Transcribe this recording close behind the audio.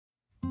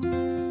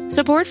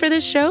Support for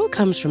this show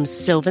comes from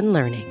Sylvan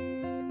Learning.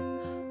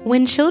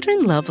 When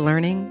children love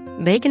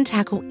learning, they can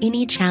tackle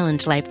any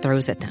challenge life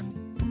throws at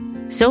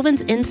them.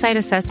 Sylvan's Insight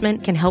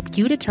Assessment can help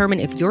you determine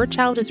if your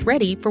child is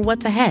ready for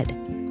what's ahead.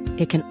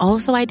 It can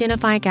also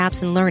identify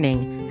gaps in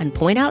learning and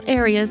point out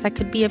areas that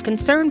could be of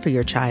concern for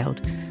your child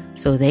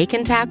so they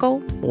can tackle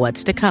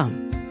what's to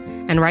come.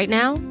 And right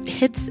now,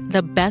 it's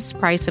the best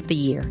price of the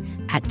year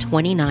at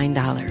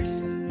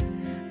 $29.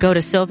 Go to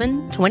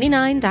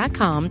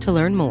sylvan29.com to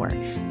learn more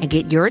and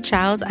get your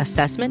child's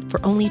assessment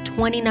for only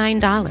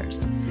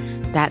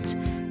 $29. That's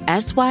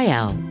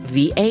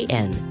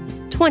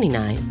SYLVAN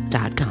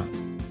 29.com.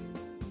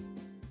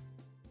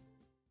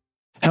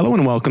 Hello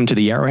and welcome to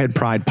the Arrowhead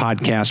Pride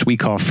podcast we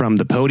call From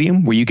the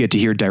Podium, where you get to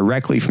hear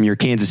directly from your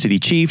Kansas City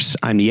Chiefs.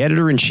 I'm the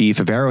editor-in-chief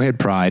of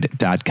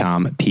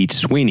arrowheadpride.com, Pete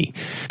Sweeney.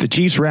 The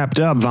Chiefs wrapped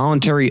up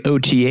voluntary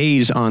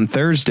OTAs on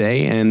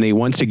Thursday, and they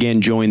once again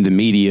joined the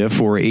media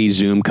for a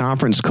Zoom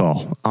conference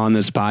call. On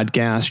this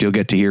podcast, you'll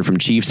get to hear from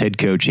Chiefs head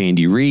coach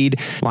Andy Reid,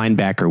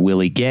 linebacker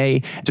Willie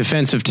Gay,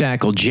 defensive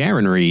tackle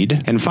Jarran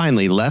Reed, and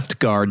finally left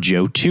guard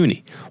Joe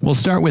Thuney. We'll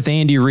start with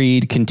Andy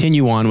Reid,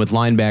 continue on with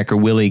linebacker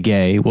Willie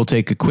Gay. We'll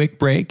take a quick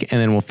break,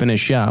 and then we'll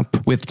finish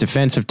up with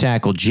defensive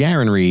tackle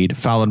Jarran Reed,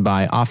 followed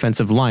by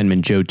offensive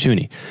lineman Joe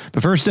Thuney.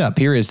 But first up,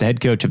 here is the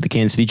head coach of the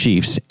Kansas City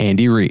Chiefs,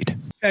 Andy Reid.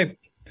 Okay.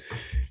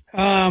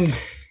 Go ahead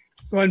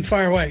and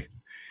fire away.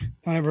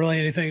 Don't have really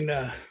anything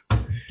to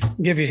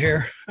give you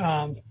here.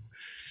 I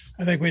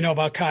think we know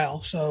about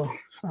Kyle. So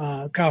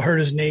Kyle hurt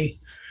his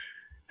knee.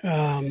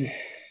 And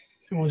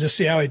we'll just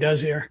see how he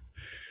does here.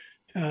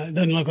 It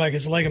doesn't look like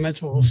it's ligaments,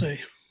 but we'll see.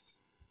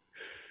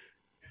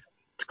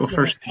 Let's go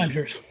first.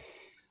 Let's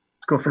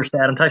go first to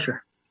Adam Teicher.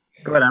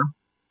 Go ahead, Adam.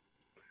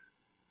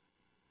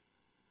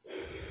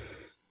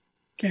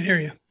 Can't hear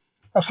you.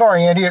 I'm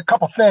sorry, Andy. A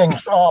couple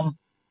things. Am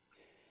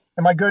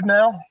I good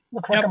now?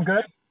 Looks like I'm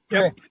good.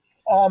 Yep.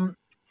 Okay.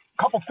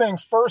 Couple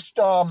things. First,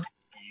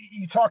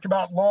 you talked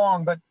about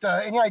Long, but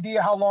any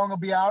idea how long he'll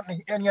be out?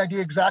 Any idea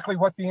exactly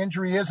what the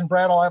injury is? And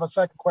Brad, I'll have a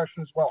second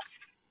question as well.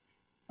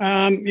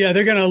 Yeah,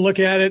 they're going to look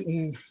at it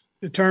and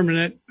determine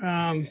it.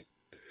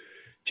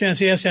 Chance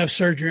he has to have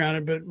surgery on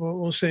it, but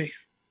we'll see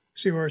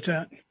where it's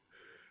at.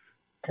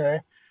 Okay.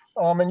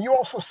 And you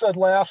also said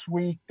last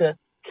week that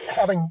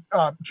having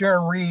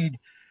Jarran Reed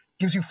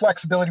gives you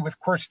flexibility with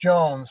Chris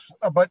Jones,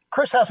 but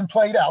Chris hasn't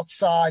played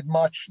outside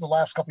much the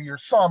last couple of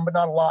years, some, but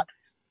not a lot.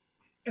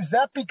 Is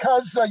that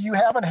because you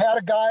haven't had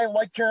a guy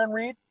like Jarran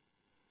Reed?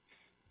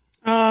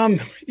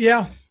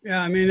 Yeah.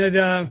 I mean, it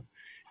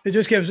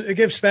just gives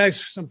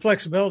Spags some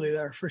flexibility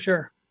there for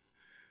sure.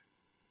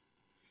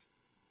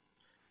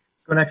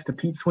 Go next to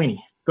Pete Sweeney.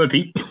 Go ahead,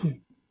 Pete.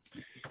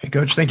 Hey,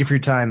 Coach, thank you for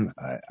your time.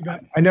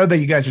 I know that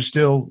you guys are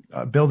still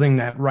building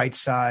that right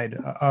side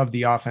of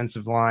the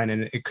offensive line,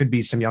 and it could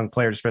be some young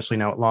players, especially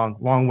now.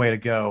 Long way to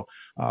go.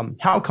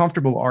 How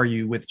comfortable are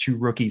you with two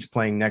rookies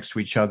playing next to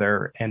each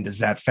other, and does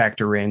that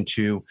factor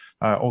into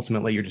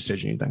ultimately your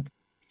decision, you think?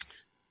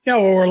 Yeah,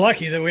 well, we're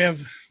lucky that we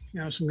have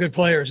some good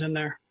players in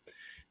there,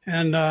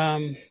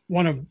 and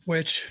one of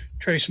which,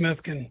 Trey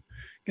Smith, can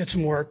get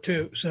some work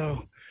too.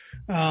 So,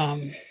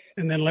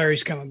 and then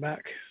Larry's coming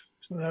back.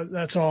 So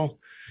that's all.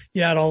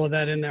 You add all of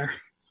that in there.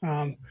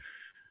 And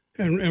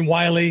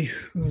Wiley,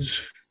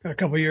 who's got a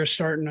couple of years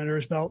starting under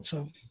his belt.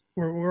 So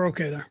we're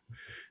okay there.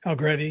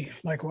 Algretti,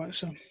 likewise.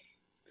 So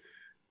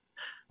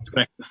let's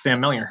go next to Sam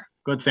Millier.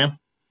 Go ahead, Sam.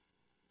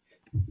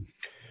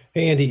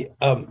 Hey, Andy.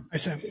 Hi,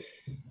 Sam.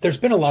 There's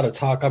been a lot of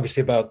talk,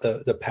 obviously, about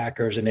the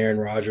Packers and Aaron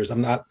Rodgers.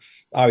 I'm not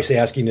obviously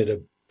asking you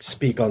to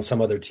speak on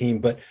some other team,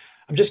 but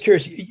I'm just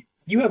curious.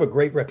 You have a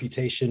great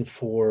reputation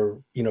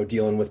for,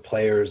 dealing with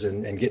players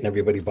and getting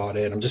everybody bought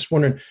in. I'm just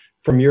wondering,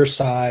 from your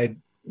side,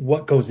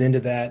 what goes into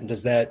that, and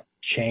does that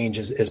change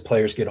as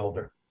players get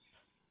older?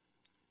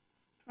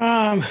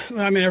 I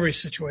mean, every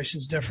situation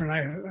is different.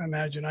 I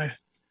imagine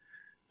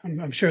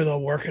I'm sure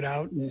they'll work it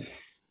out, and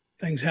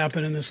things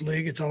happen in this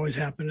league. It's always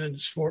happened in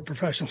sport,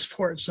 professional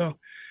sports. So,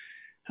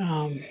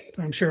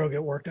 I'm sure it'll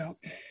get worked out.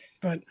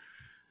 But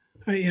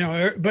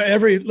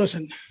every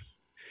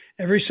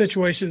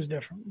situation is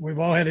different. We've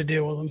all had to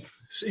deal with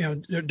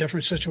them,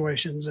 different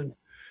situations, and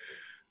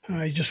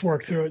you just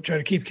work through it, try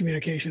to keep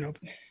communication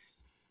open.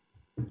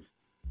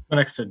 Go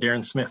next to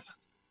Darren Smith.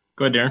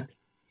 Go ahead,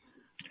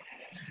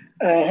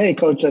 Darren. Hey,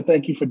 Coach.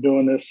 Thank you for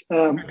doing this.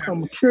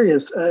 I'm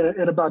curious,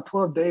 in about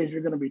 12 days,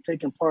 you're going to be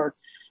taking part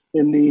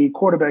in the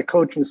quarterback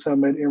coaching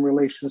summit in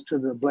relations to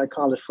the Black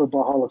College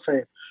Football Hall of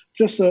Fame.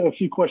 Just a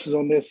few questions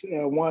on this.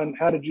 One,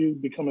 how did you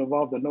become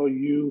involved? I know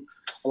you,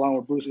 along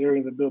with Bruce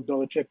Arians and Bill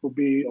Belichick, will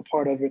be a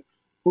part of it.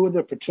 Who are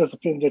the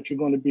participants that you're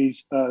going to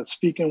be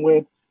speaking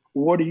with?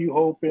 What are you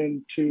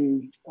hoping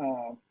to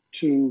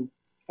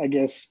I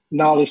guess,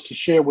 knowledge to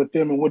share with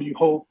them, and what do you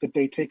hope that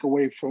they take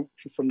away from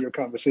your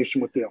conversation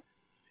with them?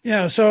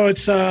 Yeah, so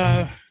it's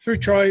through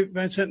Troy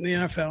Vincent and the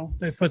NFL.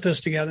 They put this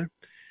together,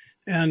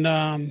 and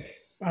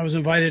I was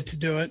invited to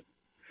do it.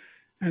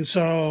 And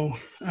so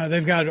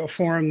they've got a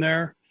forum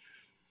there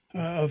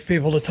of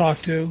people to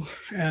talk to,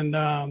 and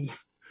I'm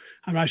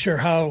not sure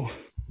how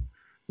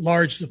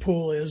large the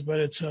pool is, but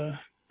it's a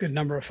good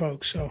number of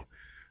folks. So,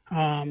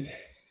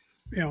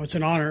 it's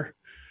an honor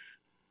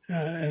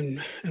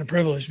and a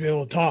privilege to be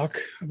able to talk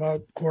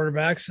about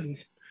quarterbacks, and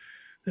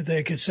that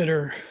they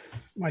consider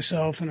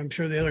myself, and I'm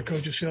sure the other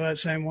coaches feel that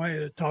same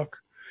way,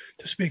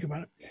 to speak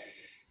about it.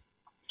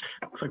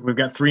 Looks like we've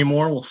got 3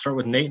 more. We'll start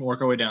with Nate and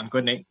work our way down. Go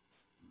ahead, Nate.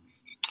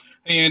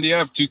 Hey, Andy, I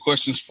have 2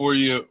 questions for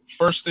you.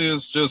 First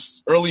is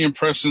just early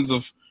impressions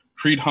of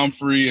Creed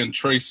Humphrey and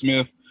Trey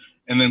Smith.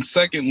 And then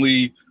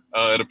secondly,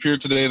 it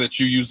appeared today that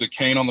you used a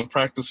cane on the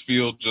practice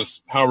field.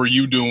 Just how are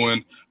you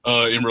doing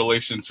in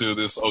relation to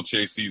this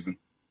OTA season?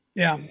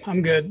 Yeah,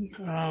 I'm good.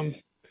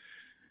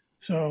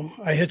 So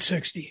I hit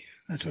 60.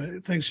 That's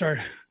what things start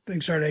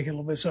aching a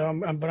little bit.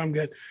 So but I'm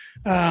good.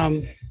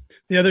 The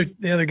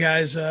other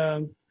guys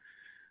are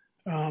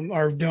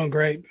doing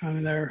great. I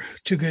mean, they're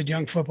 2 good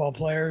young football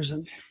players,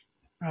 and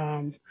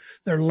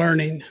they're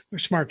learning. They're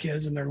smart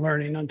kids, and they're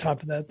learning. On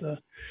top of that,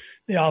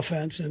 the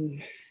offense,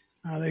 and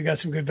they got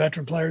some good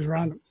veteran players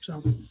around them.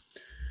 So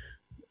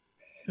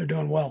they're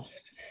doing well.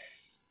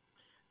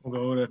 We'll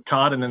go to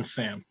Todd and then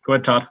Sam. Go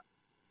ahead, Todd.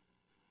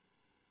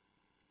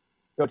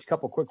 Coach, a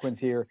couple quick ones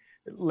here.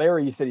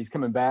 Larry, you said he's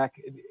coming back.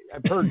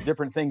 I've heard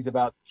different things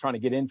about trying to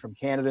get in from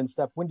Canada and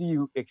stuff. When do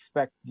you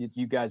expect that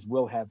you guys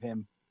will have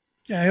him?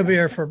 Yeah, he'll be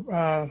here for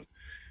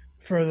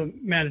the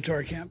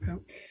mandatory camp. Yeah.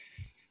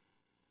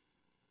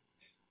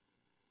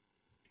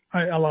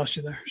 I lost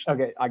you there. So.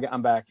 Okay,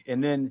 I'm back.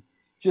 And then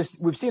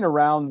we've seen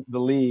around the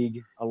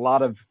league, a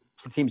lot of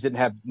teams didn't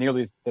have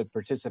nearly the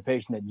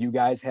participation that you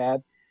guys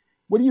had.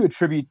 What do you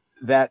attribute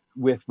that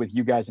with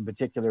you guys in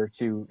particular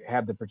to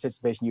have the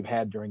participation you've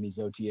had during these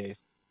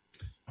OTAs?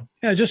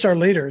 Yeah, just our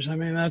leaders. I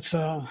mean, that's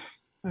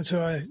who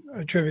I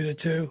attribute it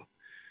to.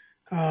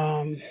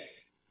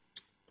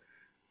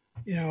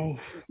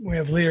 We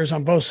have leaders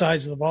on both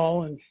sides of the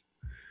ball, and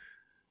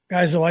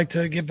guys that like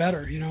to get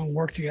better,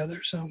 work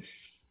together. So,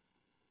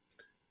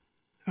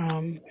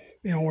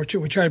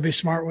 we try to be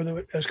smart with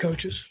it as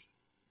coaches.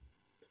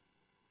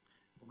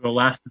 We'll go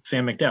last to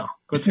Sam McDowell.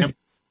 Go ahead, Sam.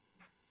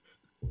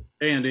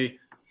 Hey, Andy.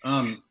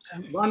 Ron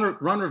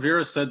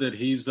Rivera said that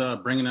he's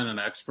bringing in an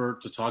expert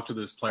to talk to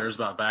those players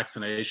about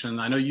vaccination.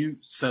 I know you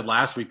said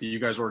last week that you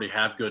guys already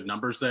have good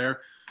numbers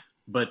there,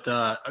 but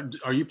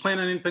are you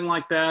planning anything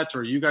like that? Or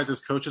are you guys as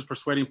coaches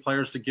persuading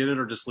players to get it,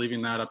 or just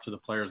leaving that up to the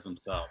players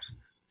themselves?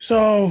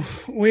 So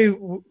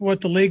what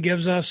the league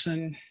gives us,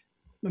 and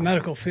the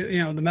medical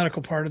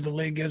part of the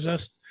league gives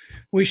us,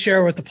 we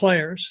share with the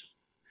players.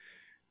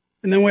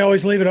 And then we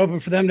always leave it open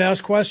for them to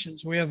ask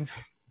questions. We have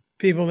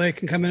people they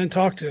can come in and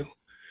talk to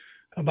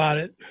about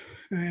it,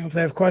 if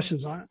they have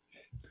questions on it.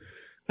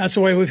 That's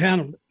the way we've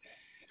handled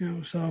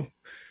it. So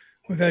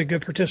we've had a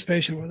good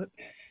participation with it.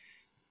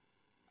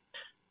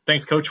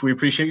 Thanks, Coach. We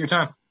appreciate your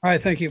time. All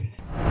right, thank you.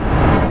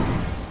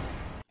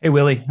 Hey,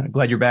 Willie, I'm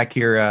glad you're back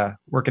here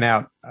working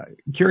out.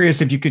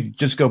 Curious if you could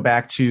just go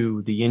back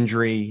to the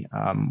injury,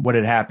 what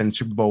had happened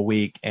Super Bowl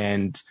week,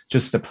 and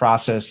just the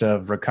process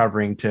of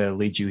recovering to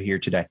lead you here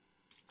today.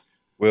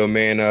 Well,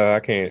 man, I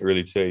can't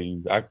really tell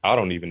you. I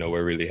don't even know what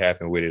really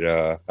happened with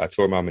it. I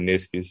tore my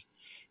meniscus.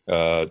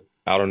 I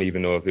don't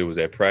even know if it was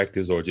at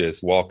practice or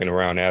just walking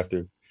around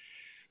after.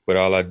 But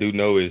all I do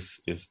know is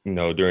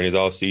during this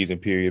off-season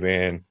period,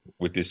 man,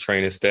 with this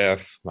training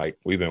staff, like,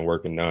 we've been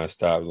working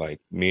nonstop.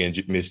 Like, me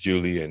and Miss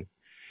Julie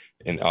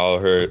and all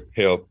her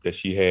help that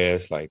she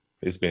has, like,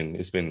 it's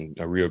been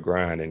a real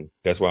grind, and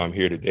that's why I'm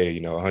here today,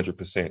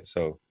 100%.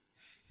 So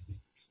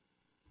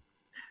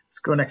let's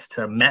go next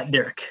to Matt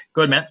Derrick.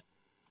 Go ahead, Matt.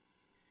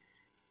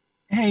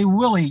 Hey,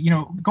 Willie,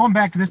 going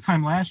back to this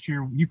time last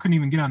year, you couldn't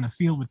even get on the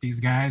field with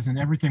these guys and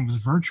everything was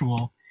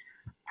virtual.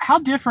 How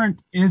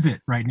different is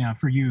it right now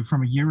for you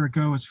from a year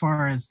ago as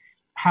far as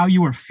how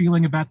you were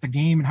feeling about the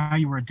game and how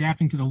you were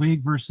adapting to the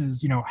league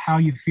versus, how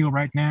you feel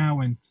right now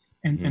and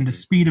the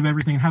speed of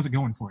everything? How's it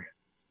going for you?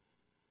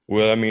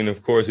 Well, I mean,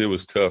 of course, it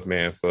was tough,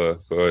 man, for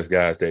us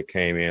guys that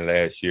came in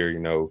last year,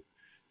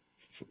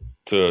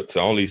 to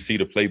only see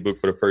the playbook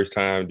for the first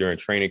time during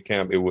training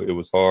camp. It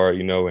was hard,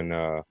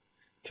 and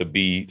to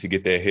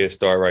get that head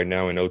start right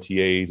now in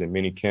OTAs and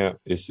mini camp,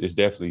 it's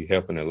definitely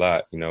helping a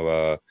lot.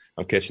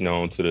 I'm catching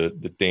on to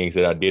the things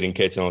that I didn't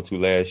catch on to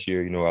last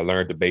year. I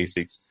learned the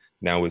basics.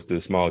 Now it's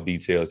the small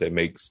details that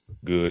makes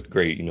good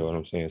great. You know what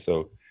I'm saying?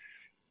 So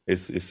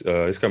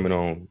it's coming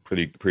on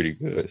pretty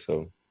good.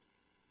 So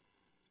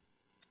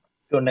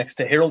go next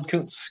to Harold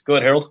Kuntz. Go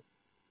ahead, Harold.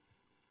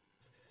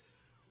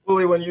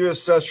 Willie, when you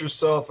assess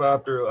yourself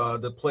after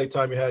the play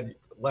time you had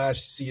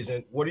last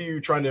season, what are you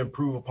trying to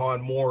improve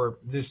upon more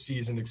this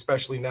season,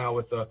 especially now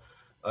with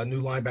a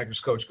new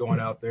linebackers coach going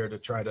out there to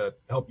try to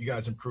help you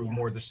guys improve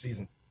more this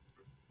season?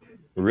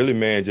 Really,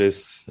 man,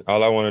 just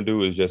all I want to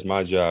do is just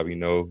my job,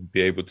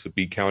 be able to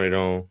be counted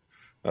on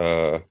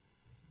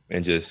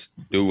and just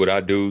do what I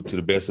do to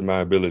the best of my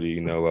ability,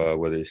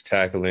 whether it's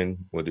tackling,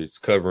 whether it's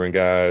covering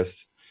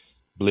guys,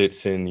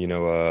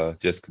 blitzing,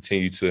 just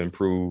continue to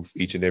improve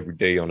each and every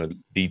day on the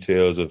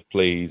details of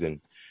plays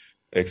and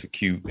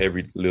execute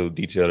every little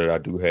detail that I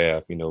do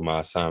have,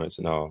 my assignments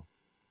and all.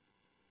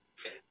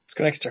 Let's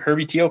go next to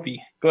Herbie Tiopi.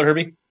 Go ahead,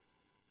 Herbie.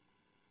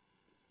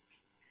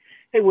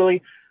 Hey,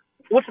 Willie.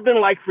 What's it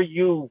been like for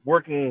you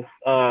working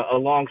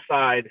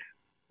alongside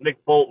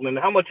Nick Bolton, and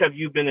how much have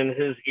you been in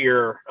his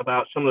ear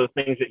about some of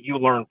the things that you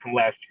learned from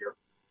last year?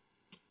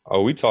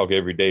 Oh, we talk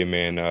every day,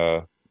 man.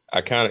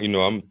 I kind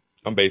of,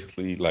 I'm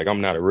basically like, I'm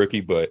not a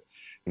rookie, but,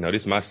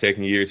 this is my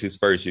second year. It's his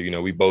first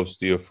year. We both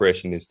still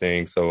fresh in this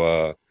thing.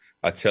 So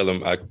I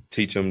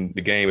teach him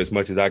the game as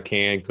much as I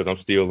can because I'm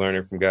still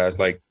learning from guys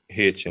like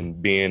Hitch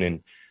and Ben and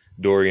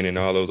Dorian and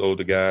all those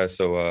older guys.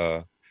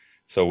 So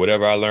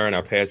whatever I learn,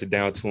 I pass it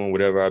down to him.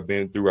 Whatever I've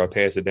been through, I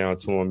pass it down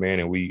to him, man.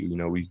 And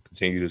we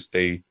continue to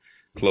stay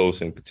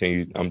close and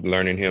continue. I'm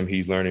learning him,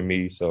 he's learning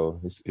me,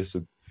 so it's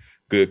a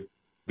good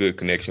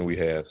connection we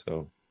have.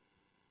 So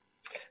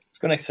let's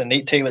go next to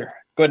Nate Taylor.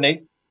 Go ahead,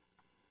 Nate.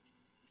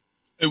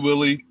 Hey,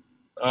 Willie.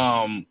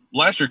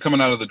 Last year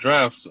coming out of the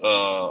draft, a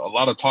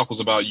lot of talk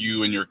was about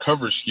you and your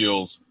coverage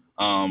skills.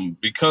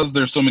 Because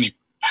there's so many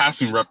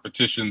passing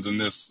repetitions in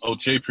this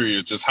OTA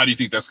period, just how do you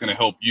think that's going to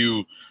help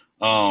you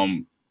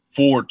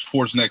forward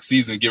towards next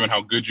season, given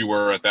how good you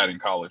were at that in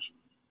college?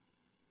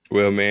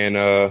 Well, man,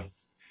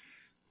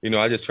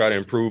 I just try to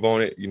improve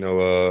on it.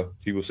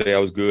 People say I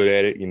was good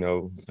at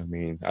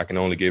it. I can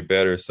only get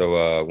better.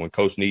 So when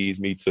coach needs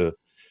me to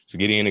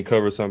get in and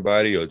cover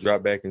somebody or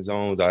drop back in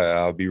zones,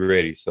 I'll be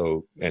ready.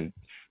 So, and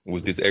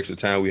with this extra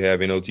time we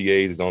have in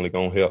OTAs, it's only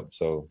going to help.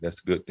 So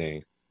that's a good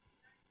thing.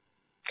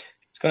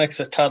 Let's go next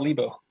to Todd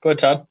Lebo. Go ahead,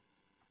 Todd.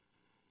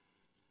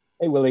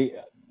 Hey, Willie,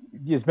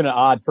 it's been an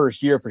odd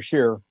first year for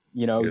sure.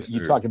 Yes,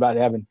 you sir. talked about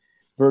having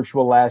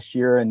virtual last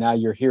year and now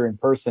you're here in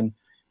person.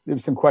 There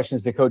was some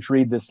questions to Coach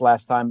Reid this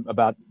last time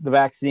about the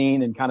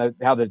vaccine and kind of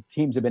how the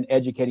teams have been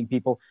educating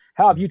people.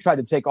 How have you tried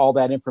to take all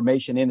that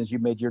information in as you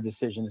made your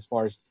decision as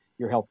far as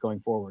your health going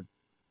forward?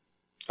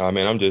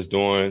 I'm just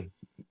doing,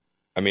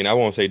 I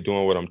won't say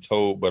doing what I'm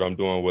told, but I'm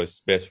doing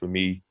what's best for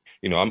me.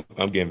 I'm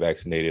getting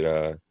vaccinated,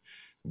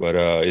 but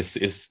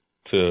it's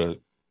to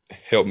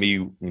help me,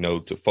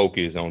 to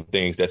focus on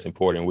things that's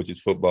important, which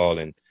is football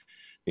and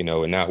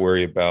not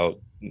worry about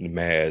the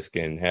mask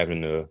and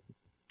having to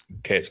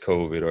catch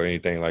COVID or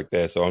anything like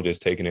that. So I'm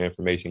just taking the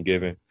information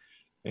given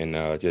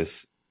and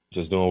just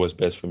doing what's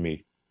best for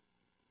me.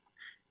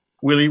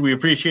 Willie, we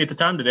appreciate the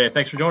time today.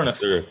 Thanks for joining us.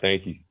 Sure.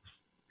 Thank you.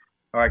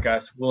 All right,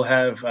 guys. We'll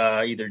have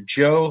either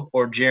Joe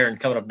or Jarran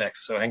coming up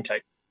next, so hang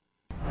tight.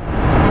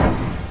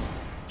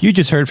 You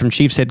just heard from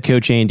Chiefs head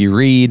coach Andy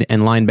Reid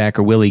and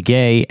linebacker Willie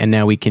Gay, and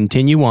now we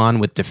continue on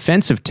with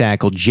defensive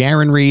tackle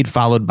Jarran Reed,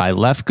 followed by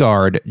left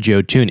guard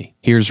Joe Thuney.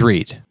 Here's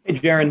Reed. Hey,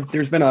 Jarran,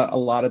 there's been a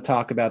lot of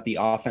talk about the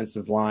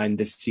offensive line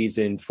this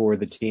season for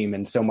the team,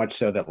 and so much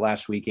so that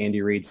last week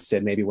Andy Reid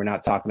said maybe we're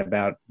not talking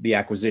about the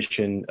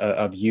acquisition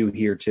of you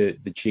here to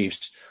the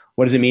Chiefs.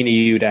 What does it mean to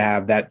you to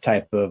have that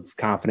type of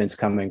confidence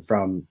coming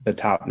from the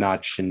top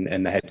notch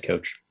and the head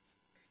coach?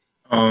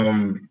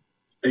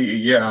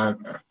 Yeah,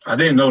 I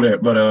didn't know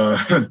that, but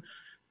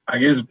I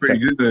guess it's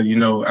pretty good.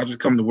 I just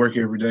come to work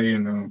every day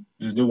and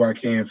just do what I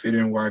can, fit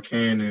in where I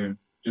can, and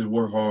just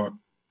work hard.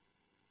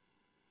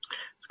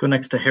 Let's go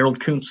next to Harold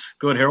Kuntz.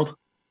 Go ahead, Harold.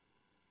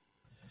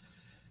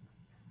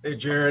 Hey,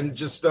 Jarran,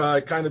 just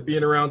kind of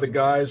being around the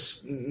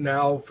guys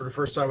now for the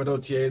first time at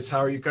OTAs, how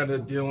are you kind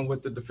of dealing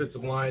with the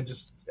defensive line,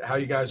 just how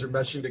you guys are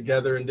meshing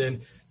together? And then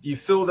do you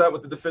feel that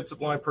with the defensive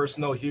line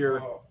personnel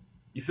here,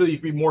 you feel you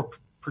can be more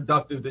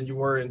productive than you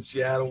were in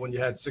Seattle when you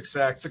had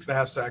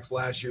 6.5 sacks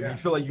last year? Do you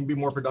feel like you can be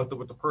more productive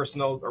with the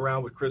personnel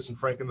around with Chris and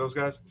Frank and those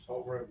guys?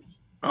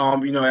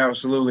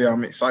 Absolutely.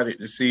 I'm excited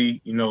to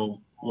see,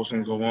 what's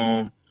going to go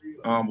on.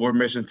 We're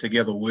meshing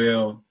together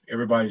well.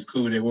 Everybody's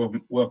cool. They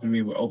welcome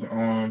me with open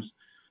arms.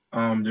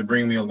 They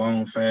bring me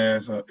along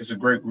fast. It's a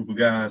great group of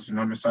guys, and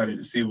I'm excited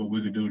to see what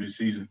we can do this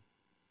season.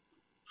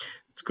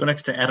 Let's go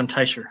next to Adam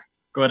Teicher.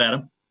 Go ahead,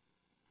 Adam.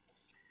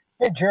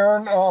 Hey,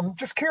 Jarran,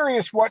 just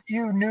curious what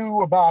you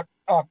knew about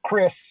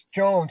Chris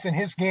Jones and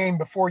his game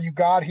before you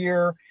got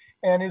here.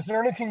 And is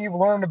there anything you've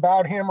learned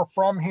about him or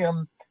from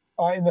him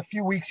in the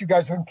few weeks you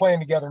guys have been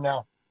playing together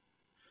now?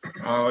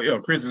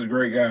 Chris is a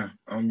great guy.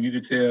 You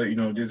can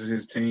tell, this is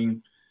his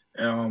team.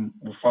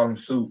 We're following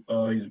suit.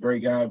 He's a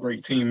great guy,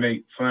 great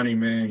teammate, funny,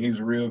 man. He's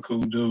a real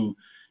cool dude.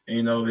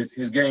 And,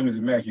 his game is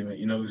immaculate.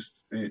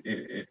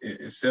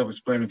 It's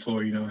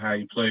self-explanatory, how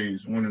he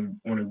plays. One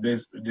of the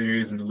best there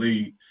is in the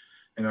league.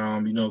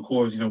 And, of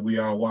course, we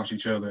all watch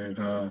each other.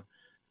 And,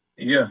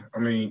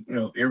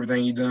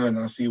 everything he done,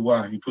 I see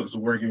why. He puts the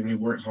work in. He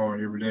works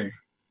hard every day.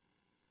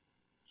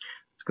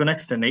 Let's go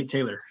next to Nate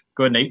Taylor.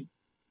 Go ahead, Nate.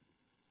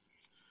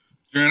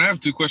 Jarran, I have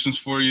two questions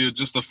for you.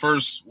 Just the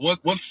first,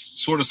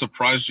 what's sort of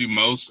surprised you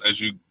most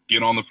as you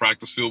get on the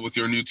practice field with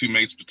your new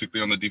teammates,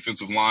 particularly on the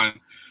defensive line?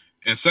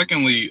 And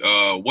secondly,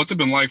 what's it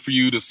been like for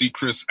you to see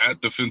Chris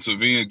at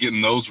defensive end,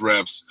 getting those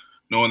reps,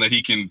 knowing that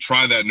he can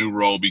try that new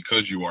role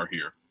because you are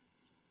here?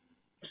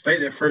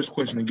 State that first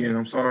question again.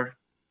 I'm sorry.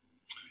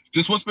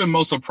 Just what's been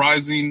most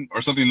surprising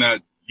or something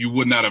that you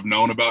would not have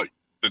known about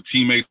the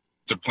teammates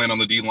to plan on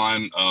the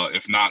D-line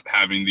if not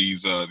having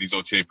these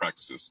OTA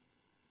practices?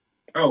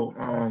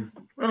 Well,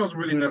 it was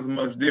really nothing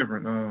much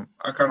different.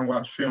 I kind of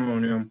watched film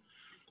on them,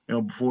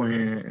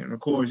 beforehand, and of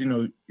course,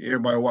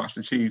 everybody watched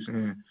the Chiefs,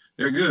 and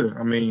they're good.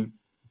 I mean,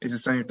 it's the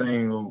same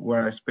thing of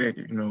what I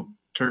expected.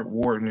 Turk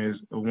Wharton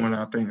is one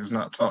I think is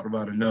not talked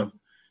about enough.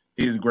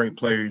 He's a great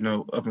player,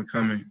 up and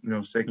coming,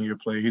 second year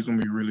player. He's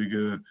gonna be really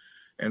good.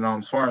 And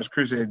as far as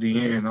Chris at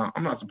the end,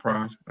 I'm not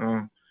surprised.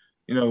 When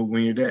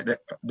you're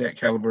that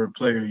caliber of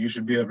player, you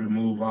should be able to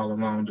move all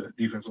along the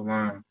defensive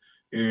line.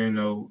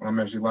 I'm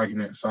actually liking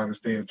that so I can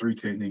stay at 3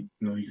 technique.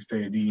 He can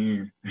stay at the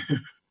end.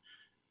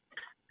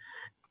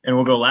 And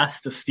we'll go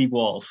last to Steve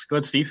Walls. Go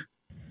ahead, Steve.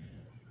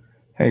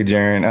 Hey,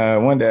 Jarran. I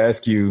wanted to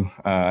ask you.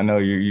 I know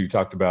you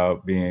talked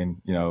about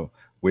being,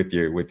 with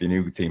your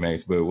new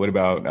teammates, but what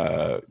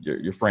about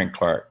your Frank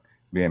Clark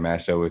being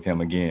matched up with him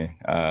again?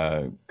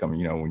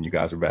 Coming, when you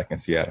guys were back in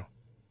Seattle.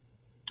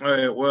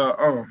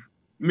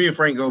 Me and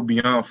Frank go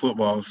beyond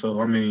football,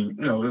 so I mean,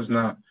 it's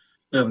not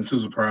nothing too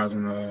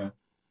surprising.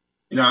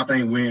 I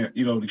think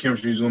the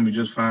chemistry is going to be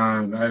just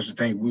fine. I actually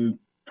think we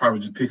probably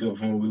just pick up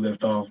from where we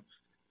left off,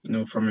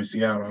 from in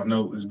Seattle. I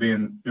know it's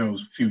been, a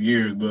few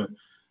years, but,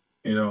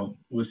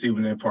 we'll see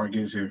when that part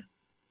gets here.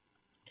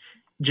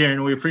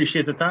 Jarran, we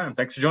appreciate the time.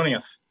 Thanks for joining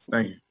us.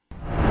 Thank you.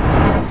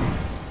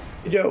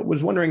 Joe,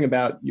 was wondering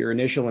about your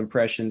initial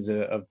impressions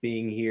of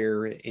being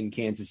here in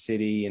Kansas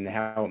City and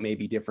how it may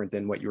be different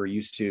than what you were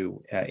used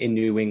to in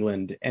New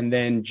England, and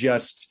then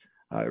just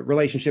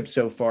relationships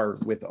so far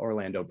with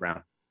Orlando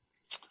Brown.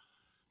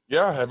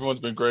 Yeah, everyone's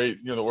been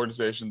great. The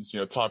organization's,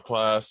 top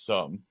class.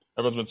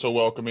 Everyone's been so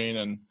welcoming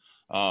and,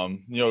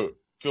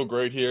 feel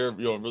great here.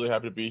 Really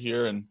happy to be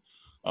here. And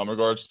in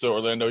regards to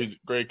Orlando, he's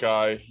a great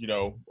guy.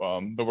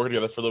 Been working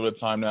together for a little bit of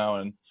time now.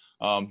 And,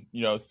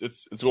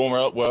 it's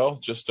going well,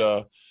 just,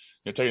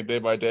 taking it day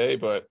by day.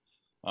 But,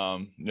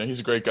 he's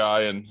a great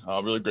guy and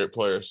a really great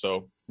player.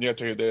 So,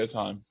 take it a day at a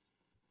time.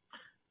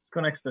 Let's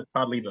go next to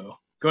Todd Lebo.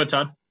 Go ahead,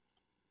 Todd.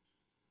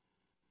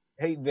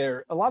 Hey, there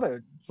are a lot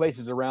of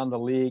places around the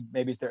league,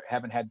 maybe they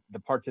haven't had the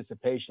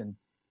participation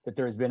that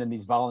there has been in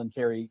these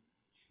voluntary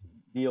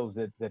deals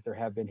that there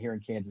have been here in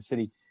Kansas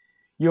City.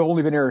 You've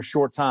only been here a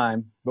short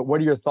time, but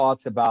what are your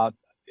thoughts about,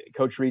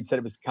 Coach Reid said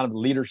it was kind of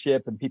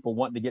leadership and people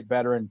wanting to get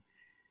better and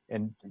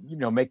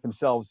make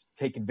themselves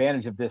take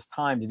advantage of this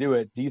time to do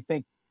it. Do you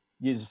think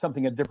there's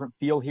something, a different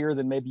feel here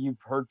than maybe you've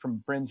heard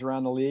from friends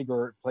around the league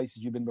or places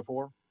you've been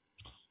before?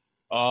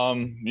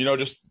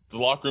 Just the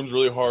locker room's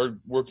really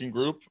hard working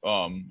group.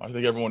 I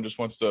think everyone just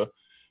wants to,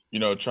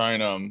 try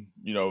and,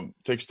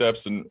 take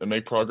steps and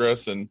make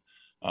progress. And,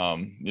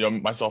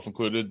 myself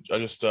included, I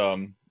just,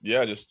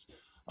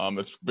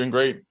 it's been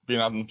great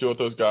being out in the field with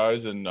those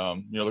guys and,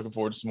 looking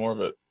forward to some more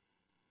of it.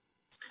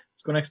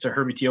 Let's go next to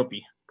Herbie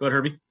Teope. Go ahead,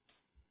 Herbie.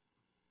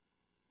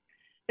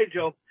 Hey,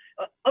 Joe.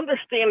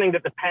 Understanding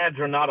that the pads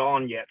are not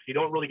on yet, so you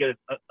don't really get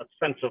a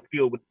sense of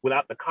feel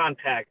without the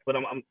contact, but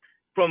I'm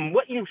from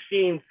what you've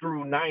seen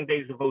through 9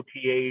 days of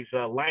OTAs,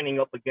 lining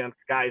up against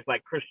guys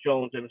like Chris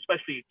Jones and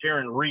especially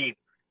Jarran Reed,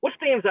 what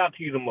stands out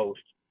to you the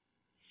most?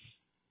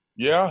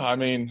 Yeah, I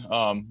mean,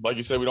 like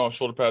you said, we don't have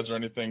shoulder pads or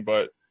anything,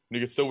 but you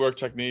can still work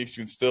techniques.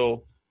 You can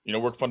still,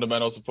 work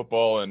fundamentals of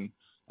football. And,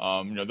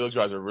 those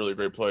guys are really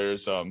great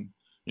players,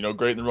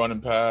 great in the run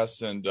and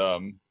pass. And,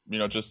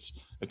 just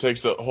it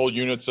takes a whole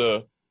unit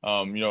to,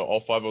 all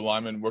 5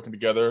 linemen working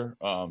together.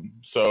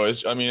 So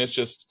it's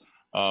just,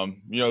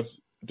 it's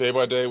day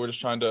by day. We're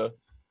just trying to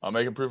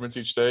make improvements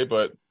each day.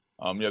 But,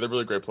 they're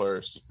really great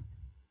players.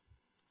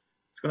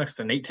 Let's go next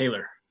to Nate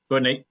Taylor. Go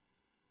ahead, Nate.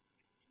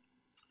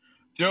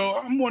 Joe,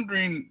 I'm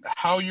wondering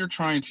how you're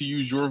trying to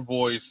use your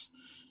voice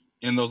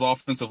in those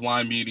offensive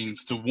line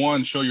meetings to,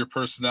 one, show your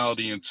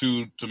personality, and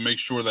two, to make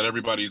sure that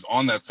everybody's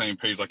on that same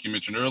page, like you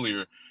mentioned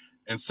earlier.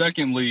 And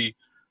secondly,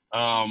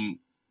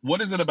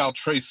 what is it about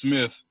Trey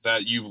Smith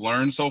that you've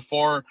learned so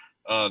far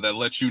that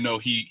lets you know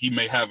he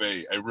may have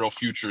a real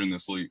future in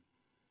this league?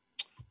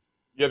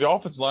 Yeah, the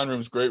offensive line room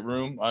is a great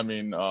room. I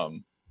mean,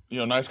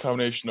 nice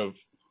combination of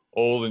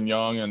old and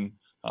young, and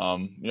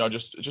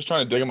just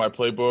trying to dig in my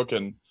playbook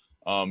and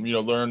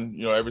learn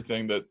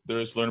everything that there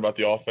is to learn about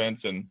the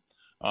offense. And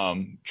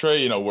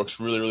Trey works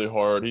really, really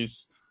hard.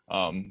 He's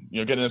getting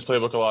in his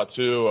playbook a lot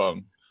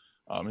too.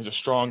 He's a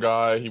strong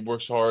guy. He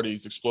works hard.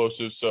 He's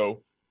explosive.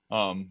 So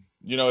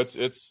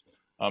it's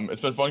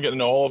been fun getting to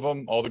know all of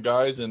them, all the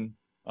guys. And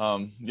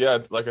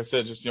like I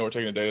said, just we're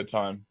taking a day at a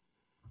time.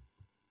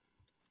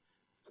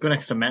 Let's go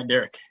next to Matt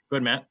Derrick. Go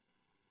ahead, Matt.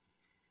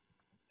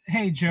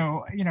 Hey,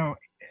 Joe,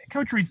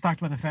 Coach Reid's talked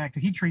about the fact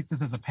that he treats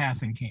this as a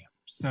passing camp.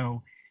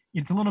 So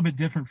it's a little bit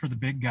different for the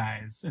big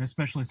guys, and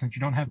especially since you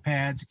don't have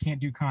pads, you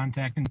can't do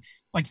contact. And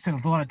like you said,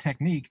 there's a lot of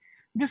technique.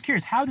 I'm just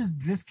curious, how does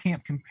this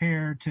camp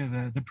compare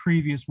to the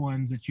previous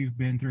ones that you've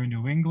been through in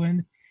New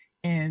England?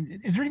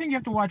 And is there anything you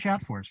have to watch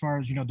out for as far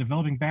as,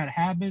 developing bad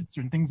habits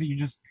or things that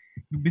you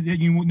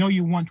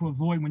want to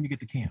avoid when you get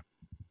to camp?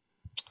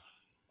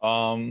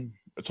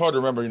 It's hard to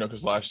remember,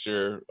 because last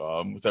year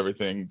with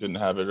everything, didn't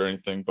have it or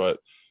anything. But,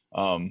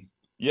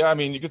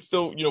 you could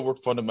still,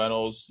 work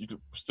fundamentals. You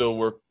could still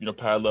work,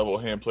 pad level,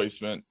 hand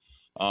placement.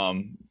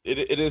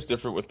 it is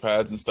different with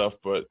pads and stuff,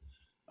 but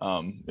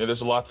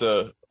there's a lot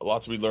to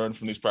be learned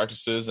from these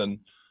practices, and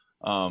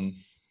you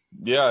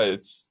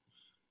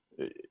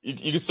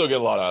can still get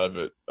a lot out of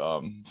it.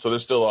 So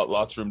there's still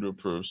lots of room to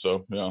improve.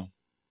 So yeah.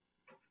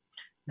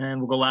 And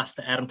we'll go last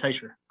to Adam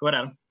Teicher. Go ahead,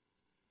 Adam.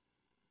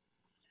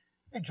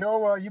 Hey,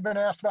 Joe, you've been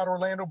asked about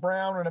Orlando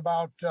Brown and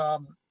about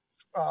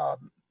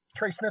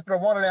Trey Smith, but I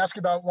wanted to ask you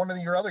about one of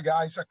your other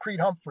guys, Creed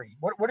Humphrey.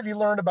 What have you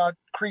learned about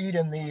Creed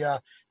in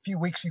the few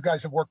weeks you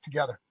guys have worked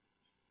together?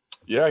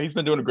 Yeah, he's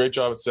been doing a great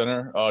job at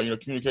center,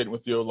 communicating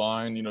with the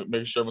O-line,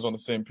 making sure everyone's on the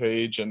same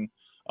page. And,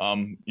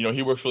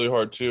 he works really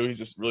hard too.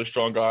 He's a really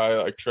strong guy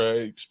like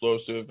Trey,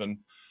 explosive. And,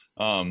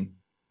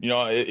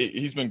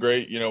 he's been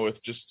great,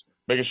 with just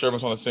making sure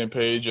everyone's on the same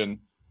page. And,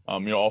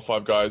 all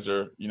 5 guys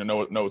are,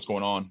 know what's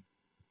going on.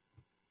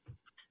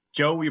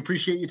 Joe, we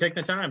appreciate you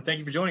taking the time. Thank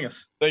you for joining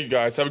us. Thank you,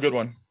 guys. Have a good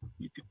one.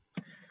 You too.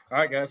 All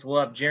right, guys.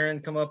 We'll have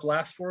Jarran come up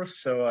last for us,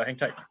 so hang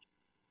tight.